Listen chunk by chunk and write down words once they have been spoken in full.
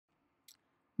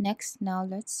Next, now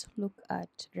let's look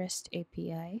at REST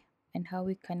API and how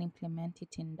we can implement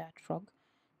it in dartfrog.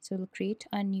 So we'll create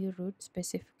a new route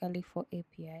specifically for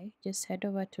API. Just head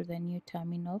over to the new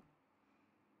terminal.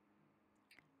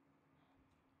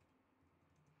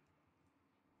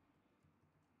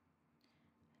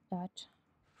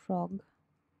 Dartfrog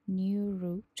new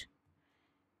route.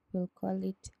 We'll call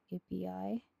it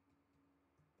API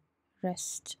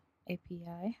REST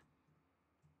API.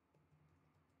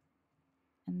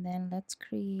 And then let's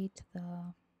create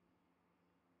the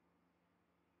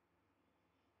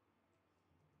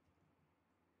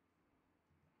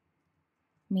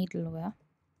middleware.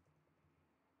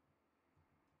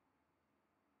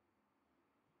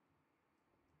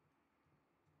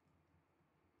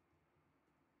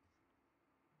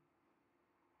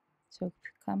 So if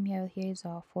you come here, here's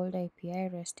our folder API,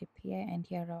 REST API, and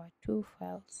here are our two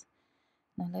files.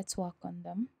 Now let's work on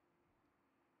them.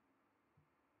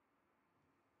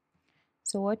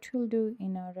 So what we'll do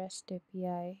in our REST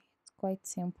API, it's quite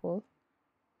simple.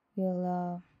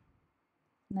 We'll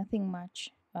nothing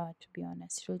much to be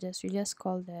honest. We'll just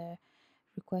call the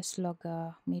request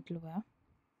logger middleware.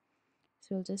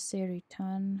 So we'll just say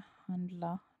return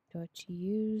handler dot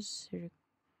use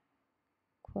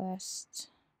request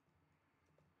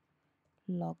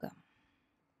logger.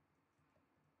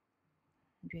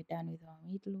 We're done with our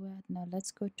middleware. Now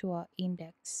let's go to our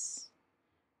index.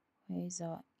 Where is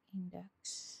our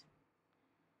index?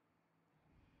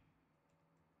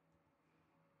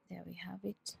 There we have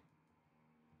it.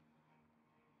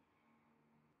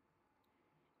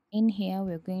 In here,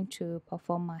 we're going to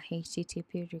perform a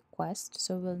HTTP request.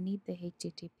 So we'll need the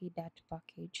HTTP dart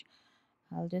package.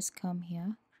 I'll just come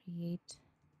here, create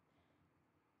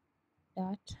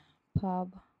dart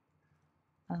pub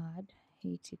add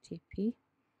HTTP.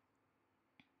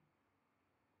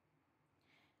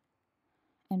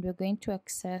 And we're going to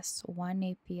access one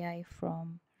API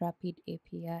from Rapid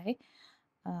API.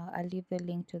 I'll leave the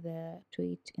link to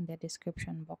it in the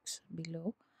description box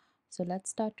below. So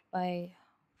let's start by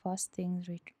first things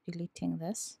deleting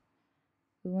this.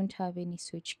 We won't have any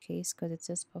switch case because it's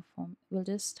just perform. We'll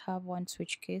just have one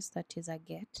switch case, that is a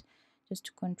get, just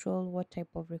to control what type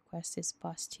of request is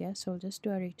passed here. So we'll just do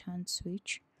a return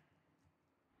switch,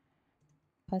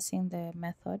 passing the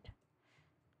method.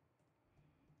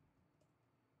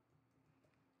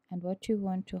 And what you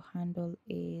want to handle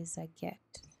is a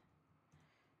get.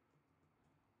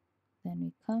 Then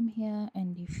we come here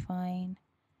and define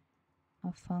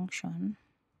a function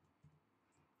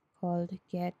called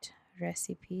get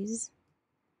recipes.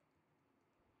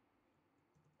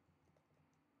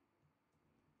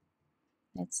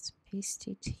 Let's paste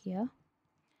it here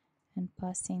and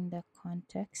pass in the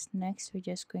context. Next, we're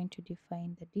just going to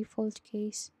define the default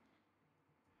case.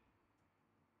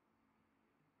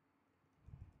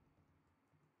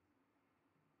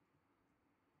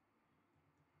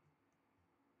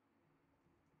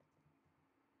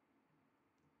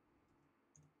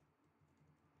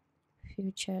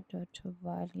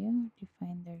 Future.value,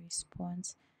 define the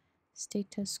response.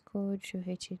 Status code to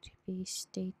HTTP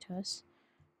status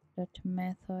dot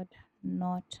method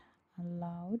not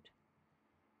allowed.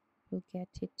 We'll get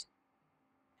it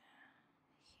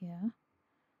here.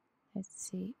 Let's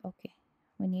see. Okay,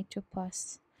 we need to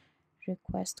pass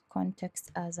request context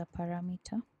as a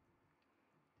parameter.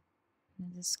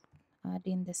 Just add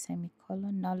in the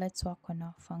semicolon. Now let's work on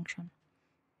our function.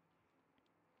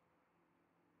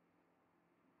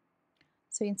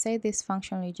 So inside this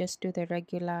function, we just do the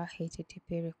regular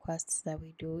HTTP requests that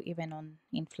we do even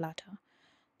in Flutter.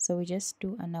 So we just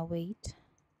do an await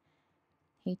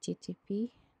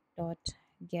HTTP dot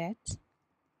get,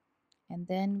 and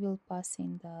then we'll pass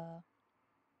in the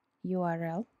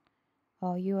URL.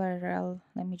 Our URL,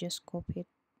 let me just copy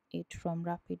it from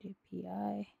Rapid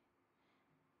API.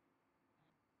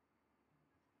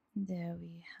 There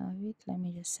we have it. Let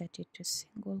me just set it to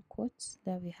single quotes.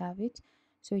 There we have it.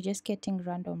 So we're just getting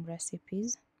random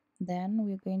recipes. Then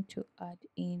we're going to add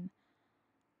in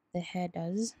the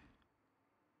headers.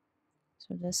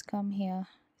 So just come here,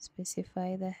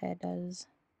 specify the headers.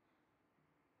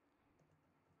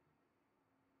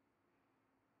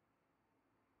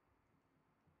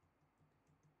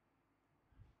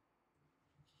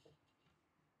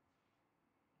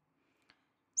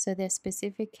 So there are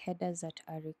specific headers that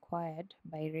are required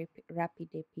by Rapid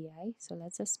API. So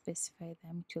let's just specify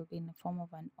them. It will be in the form of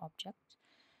an object.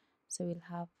 So we'll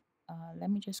have, let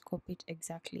me just copy it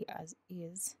exactly as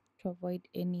is to avoid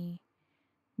any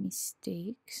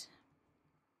mistakes.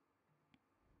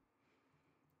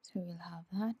 So we'll have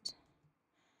that.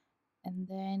 And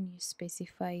then you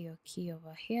specify your key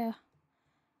over here.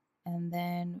 And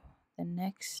then The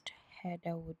next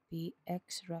header would be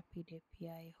X Rapid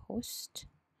API host.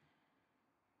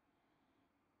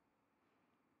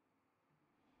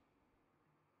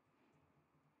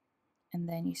 And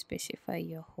then you specify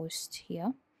your host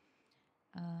here.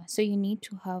 So you need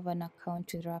to have an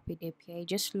account with Rapid API.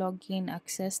 Just log in,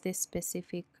 access this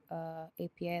specific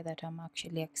API that I'm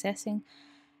actually accessing,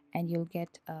 and you'll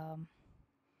get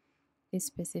these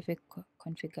specific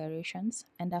configurations.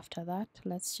 And after that,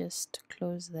 let's just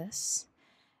close this.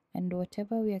 And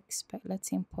whatever we expect,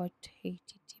 let's import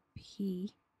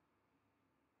HTTP.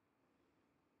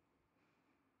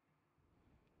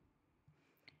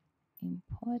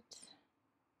 Import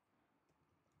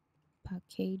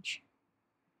package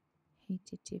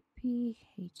HTTP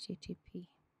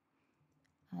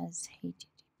as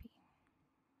HTTP.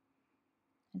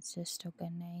 Let's just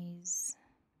organize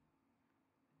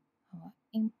our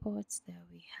imports. There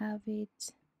we have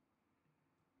it.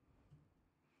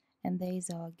 And there is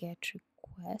our get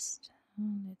request.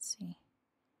 Let's see.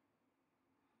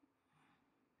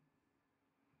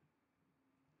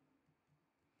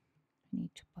 I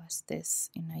need to pass this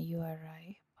in a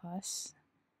URI pass,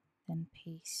 then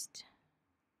paste.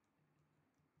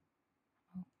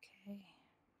 Okay.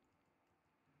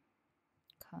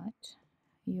 Cut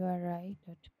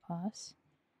URI.pass,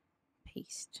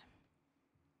 paste.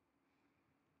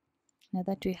 Now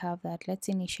that we have that, let's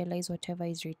initialize whatever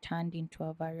is returned into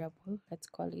a variable. Let's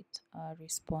call it a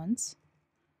response.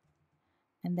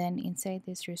 And then inside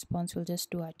this response, we'll just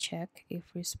do a check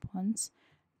if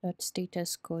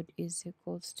response.status code is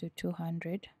equals to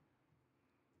 200.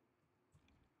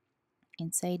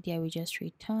 Inside here, we just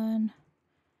return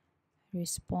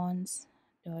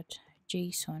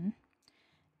response.json,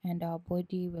 and our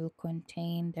body will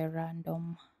contain the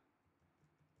random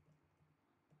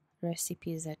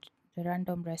recipe that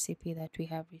we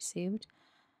have received.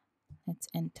 Let's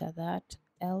enter that.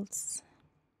 Else,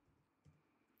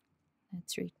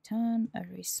 let's return a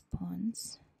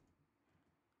response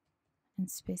and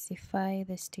specify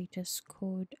the status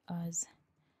code as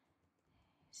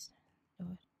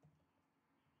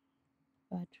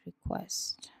dot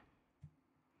request.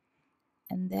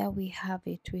 And there we have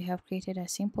it. We have created a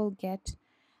simple get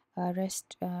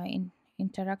REST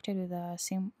interacted with a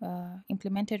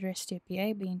implemented REST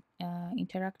API, being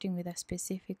interacting with a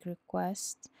specific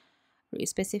request, a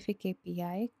specific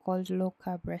API called low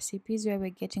carb recipes, where we're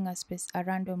getting a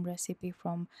random recipe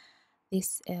from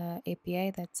this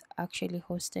API that's actually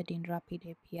hosted in Rapid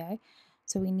API.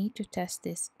 So we need to test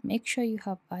this. Make sure you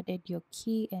have added your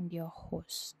key and your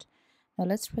host. Now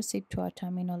let's proceed to our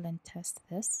terminal and test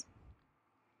this.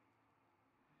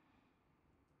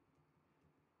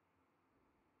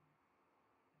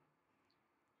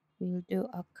 We'll do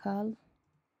a curl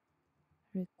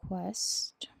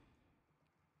request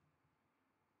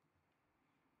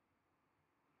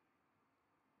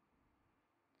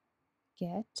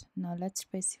get. Now let's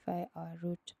specify our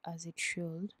root as it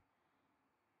should.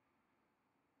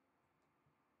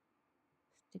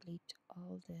 Delete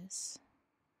all this.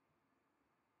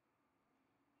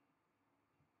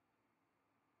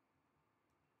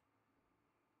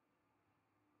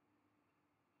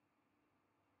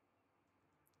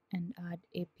 And add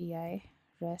API,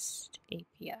 REST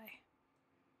API.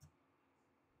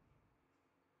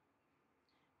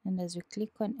 And as we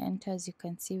click on enter, as you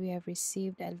can see, we have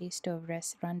received a list of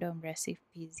random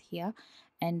recipes here.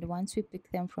 And once we pick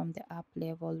them from the app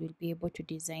level, we'll be able to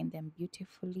design them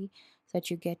beautifully so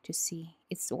that you get to see.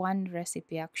 It's one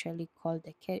recipe actually called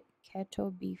the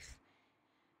keto beef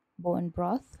bone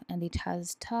broth, and it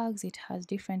has tags, it has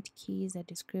different keys, a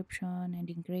description and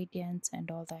ingredients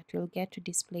and all that. We'll get to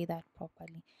display that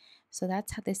properly. So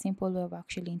that's the simple way of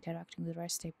actually interacting with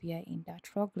REST API in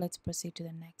dartfrog. Let's proceed to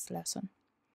the next lesson.